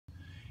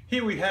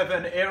Here we have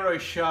an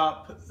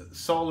Aerosharp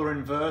solar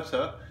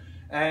inverter,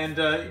 and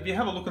if you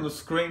have a look on the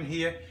screen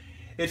here,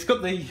 it's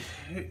got the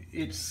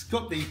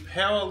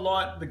power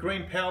light, the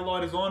green power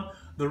light is on,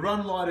 the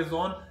run light is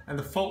on, and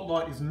the fault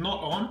light is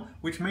not on,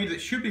 which means it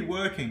should be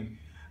working.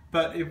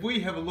 But if we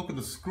have a look at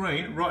the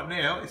screen right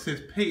now, it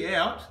says P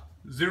out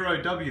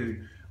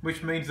 0W,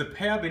 which means the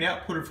power being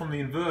outputted from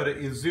the inverter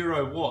is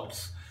 0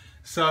 watts.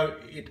 So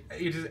it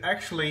is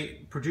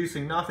actually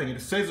producing nothing.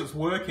 It says it's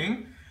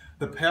working.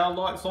 The power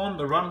light's on,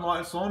 the run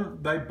light's on.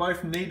 They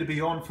both need to be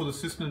on for the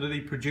system to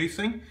be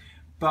producing,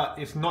 but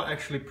it's not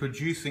actually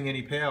producing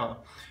any power.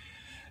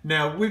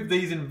 Now with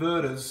these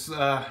inverters,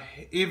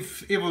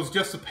 if it was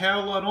just the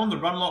power light on, the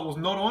run light was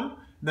not on,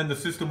 then the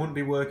system wouldn't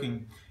be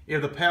working.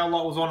 If the power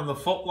light was on and the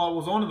fault light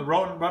was on and the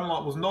run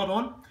light was not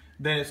on,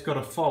 then it's got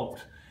a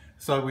fault.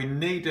 So we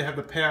need to have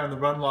the power and the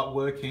run light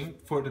working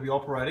for it to be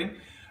operating.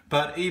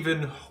 But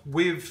even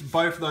with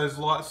both those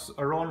lights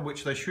are on,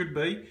 which they should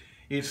be,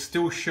 it's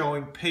still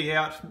showing P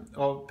out,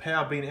 or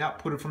power being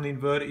outputted from the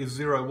inverter is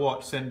 0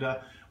 watts. And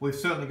we've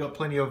certainly got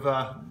plenty of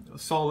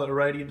solar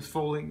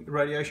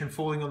radiation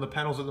falling on the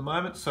panels at the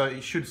moment, so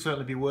it should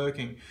certainly be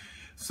working.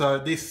 So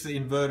this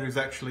inverter is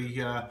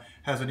actually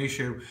has an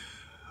issue.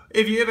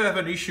 If you ever have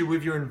an issue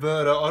with your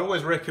inverter, I'd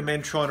always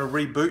recommend trying to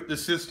reboot the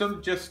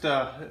system just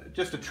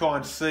to try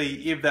and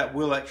see if that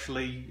will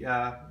actually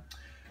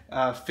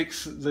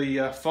fix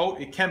the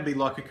fault. It can be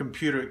like a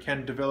computer, it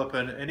can develop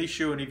an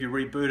issue, and if you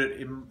reboot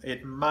it,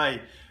 it may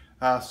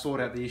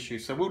sort out the issue.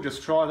 So we'll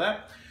just try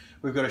that.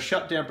 We've got a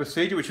shutdown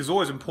procedure, which is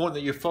always important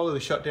that you follow the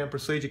shutdown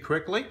procedure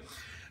correctly.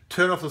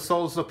 Turn off the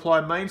solar supply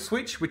main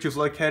switch, which is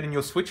located in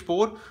your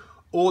switchboard,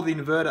 or the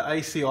inverter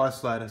AC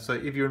isolator. So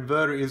if your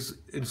inverter is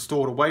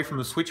installed away from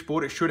the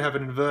switchboard, it should have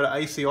an inverter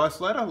AC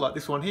isolator like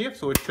this one here.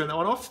 So we turn that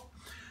one off,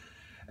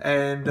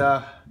 and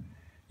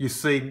you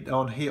see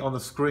on the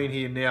screen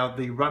here now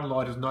the run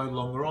light is no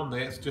longer on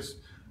there. It's just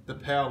the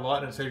power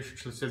light, and it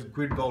actually says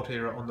grid volt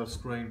error on the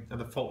screen,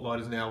 and the fault light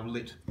is now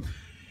lit.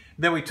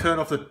 Then we turn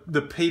off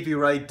the PV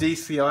array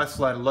DC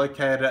isolator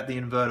located at the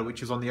inverter,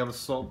 which is on the other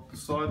side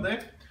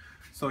there.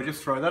 So we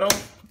just throw that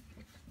off,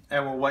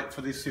 and we'll wait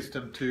for this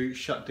system to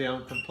shut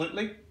down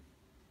completely,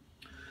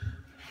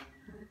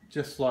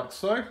 just like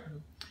so.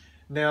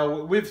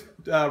 Now with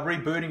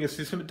rebooting a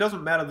system, it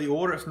doesn't matter the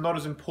order, it's not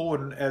as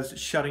important as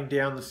shutting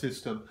down the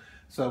system.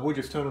 So we'll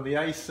just turn on the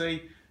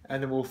AC,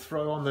 and then we'll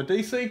throw on the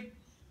DC,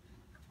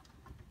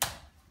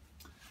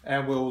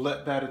 and we'll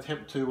let that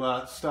attempt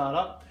to start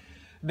up.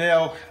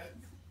 Now,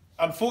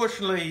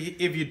 unfortunately,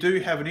 if you do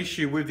have an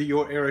issue with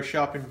your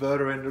Aerosharp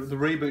inverter and the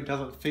reboot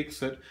doesn't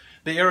fix it,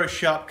 the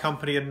Aerosharp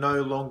company are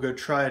no longer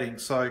trading,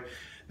 so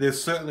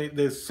there's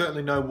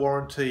certainly no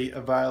warranty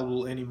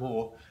available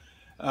anymore.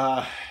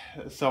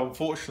 So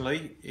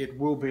unfortunately, it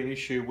will be an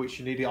issue which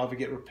you need to either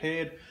get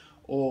repaired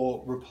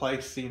or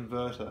replace the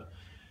inverter.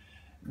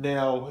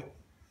 Now,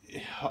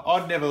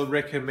 I'd never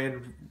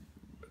recommend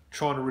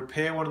trying to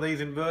repair one of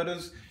these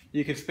inverters.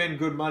 You can spend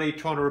good money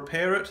trying to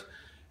repair it,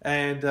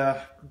 and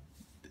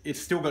it's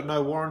still got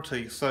no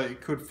warranty, so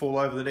it could fall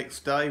over the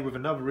next day with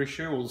another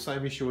issue or the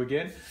same issue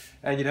again,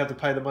 and you'd have to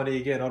pay the money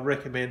again. I'd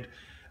recommend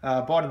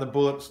biting the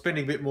bullet,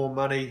 spending a bit more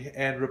money,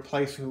 and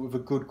replacing it with a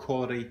good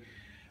quality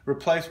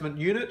replacement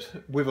unit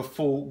with a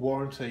full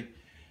warranty.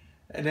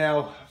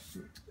 Now,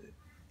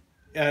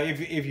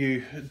 if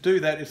you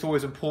do that, it's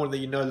always important that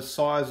you know the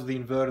size of the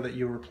inverter that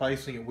you're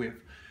replacing it with.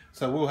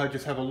 So we'll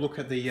just have a look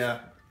at the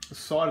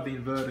side of the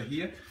inverter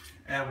here,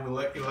 and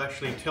it'll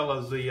actually tell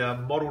us the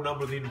model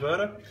number of the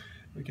inverter.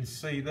 We can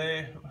see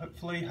there,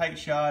 hopefully,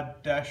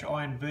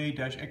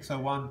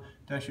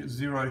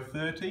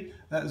 HR-INV-X01-030.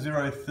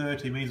 That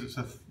 030 means it's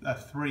a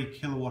 3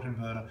 kilowatt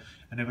inverter.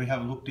 And if we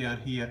have a look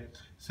down here, it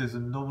says the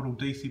nominal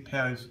DC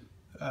power is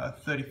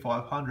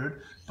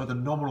 3500, but the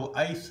nominal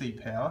AC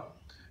power,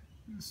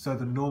 so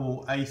the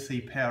normal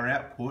AC power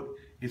output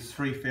is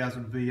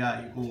 3000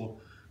 VA, or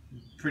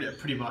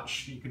pretty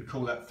much you can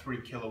call that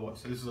 3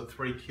 kilowatts. So this is a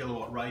 3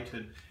 kilowatt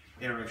rated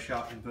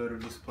Aerosharp inverter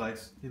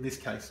in this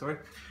case, sorry.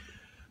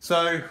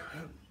 So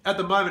at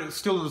the moment it's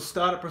still in the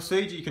startup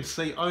procedure. You can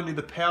see only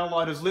the power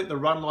light is lit, the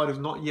run light is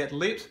not yet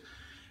lit,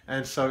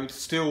 and so it's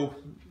still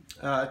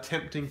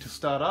attempting to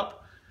start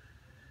up.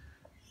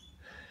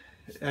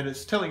 And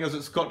it's telling us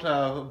it's got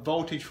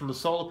voltage from the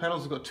solar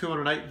panels. It's got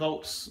 208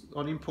 volts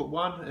on input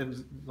 1,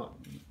 and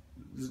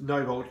there's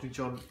no voltage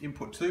on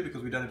input 2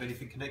 because we don't have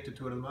anything connected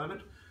to it at the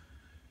moment.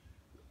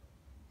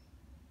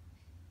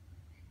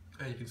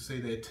 And you can see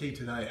there T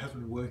today, it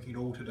hasn't been working at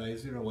all today,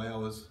 0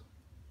 hours.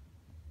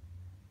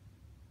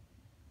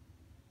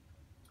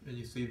 And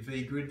you see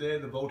V grid there,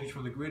 the voltage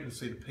from the grid, and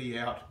see the P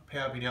out,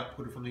 power being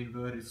outputted from the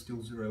inverter is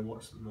still 0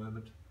 watts at the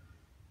moment.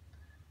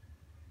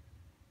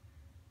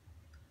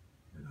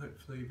 And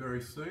hopefully very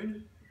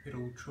soon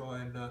it'll try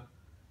and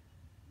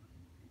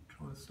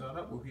start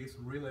up. We'll hear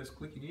some relays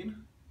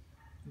clicking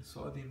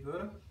inside the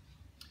inverter.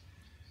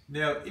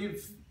 Now,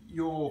 if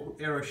your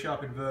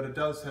Aero-sharp inverter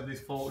does have this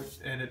fault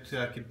and it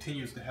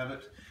continues to have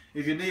it,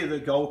 if you're near the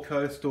Gold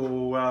Coast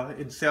or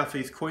in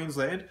southeast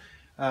Queensland,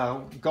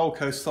 Gold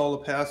Coast Solar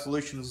Power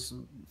Solutions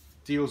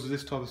deals with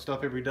this type of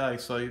stuff every day,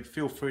 so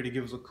feel free to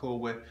give us a call.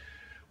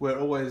 We're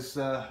always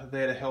there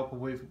to help,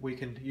 and we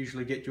can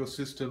usually get your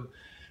system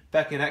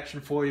back in action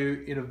for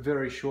you in a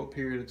very short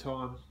period of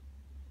time.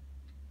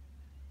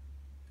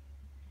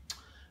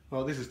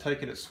 Well, this has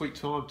taken its sweet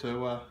time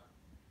to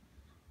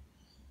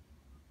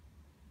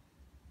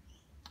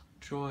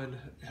try and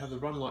have the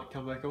run light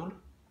come back on.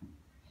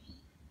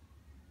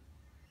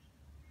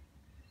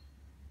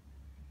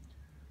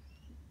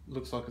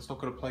 Looks like it's not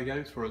going to play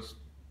games for us,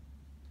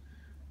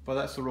 but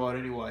that's alright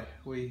anyway.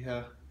 We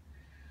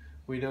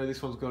know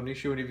this one's got an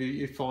issue, and if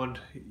you find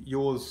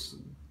yours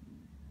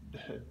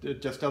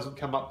it just doesn't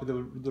come up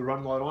with the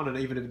run light on, and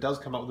even if it does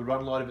come up with the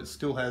run light, if it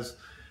still has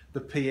the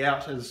P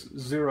out as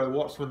 0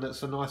 watts when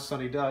it's a nice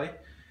sunny day,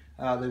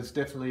 there's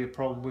definitely a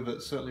problem with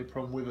it, certainly a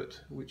problem with it,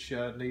 which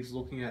needs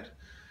looking at.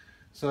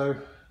 So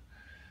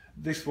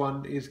this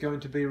one is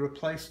going to be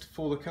replaced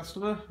for the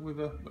customer with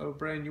a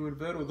brand new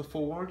inverter with a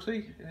full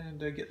warranty, and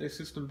get their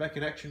system back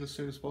in action as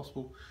soon as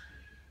possible.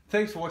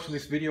 Thanks for watching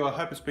this video. I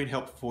hope it's been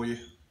helpful for you.